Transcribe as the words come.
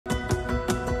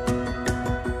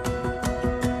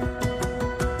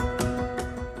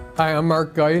Hi, I'm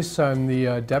Mark Geis. I'm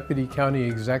the Deputy County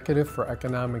Executive for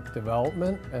Economic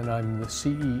Development, and I'm the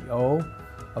CEO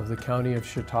of the County of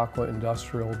Chautauqua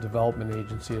Industrial Development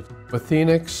Agency.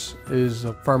 Athenex is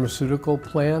a pharmaceutical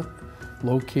plant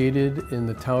located in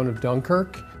the town of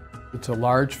Dunkirk. It's a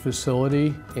large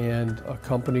facility, and a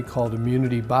company called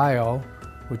ImmunityBio,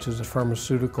 which is a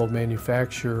pharmaceutical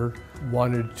manufacturer,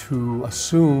 wanted to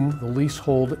assume the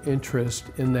leasehold interest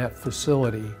in that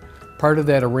facility. Part of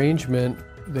that arrangement,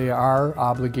 they are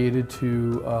obligated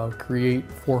to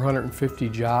create 450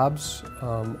 jobs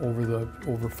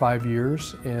over 5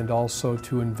 years, and also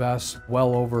to invest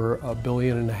well over $1.5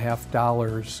 billion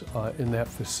in that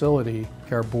facility.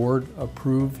 Our board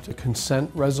approved a consent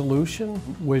resolution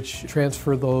which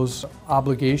transferred those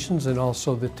obligations and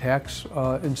also the tax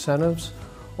incentives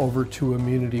over to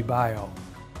ImmunityBio.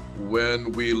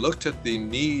 When we looked at the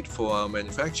need for our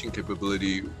manufacturing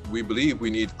capability, we believe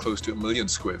we need close to 1 million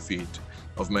square feet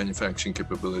of manufacturing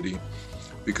capability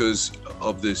because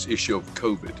of this issue of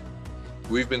COVID.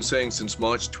 We've been saying since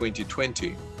March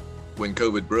 2020, when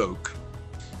COVID broke,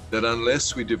 that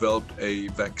unless we developed a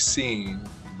vaccine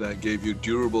that gave you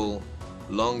durable,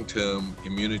 long-term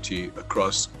immunity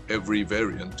across every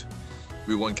variant,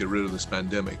 we won't get rid of this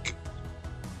pandemic.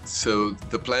 So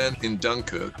the plant in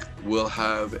Dunkirk will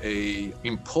have an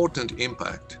important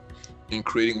impact in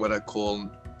creating what I call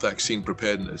vaccine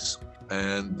preparedness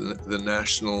and the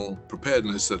national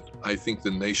preparedness that I think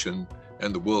the nation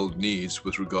and the world needs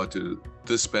with regard to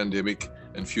this pandemic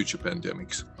and future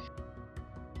pandemics.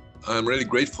 I'm really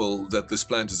grateful that this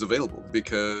plant is available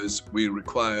because we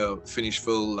require finish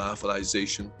fill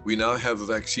lyophilization. We now have a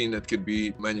vaccine that can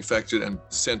be manufactured and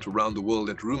sent around the world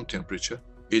at room temperature.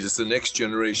 It is the next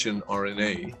generation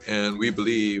RNA, and we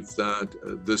believe that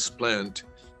this plant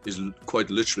is quite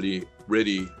literally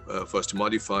ready for us to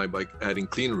modify by adding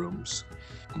clean rooms.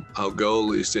 Our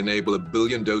goal is to enable 1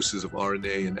 billion doses of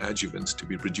RNA and adjuvants to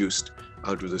be produced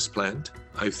out of this plant.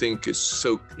 I think it's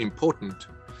so important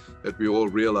that we all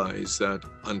realize that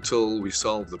until we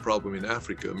solve the problem in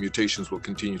Africa, mutations will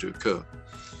continue to occur,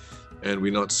 and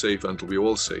we're not safe until we're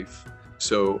all safe.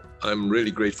 So I'm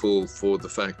really grateful for the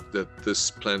fact that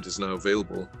this plant is now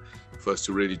available for us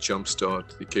to really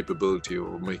jumpstart the capability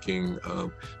of making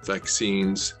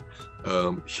vaccines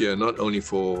here, not only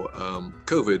for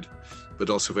COVID,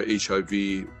 but also for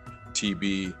HIV,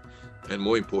 TB, and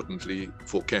more importantly,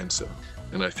 for cancer.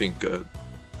 And I think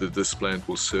that this plant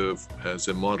will serve as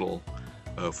a model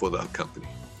for our company.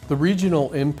 The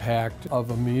regional impact of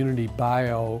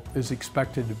ImmunityBio is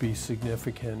expected to be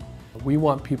significant. We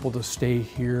want people to stay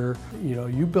here. You know,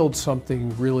 you build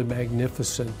something really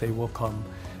magnificent, they will come.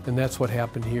 And that's what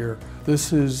happened here.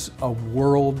 This is a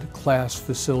world-class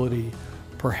facility,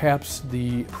 perhaps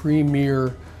the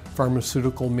premier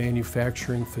pharmaceutical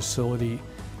manufacturing facility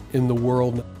in the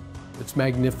world. It's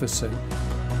magnificent.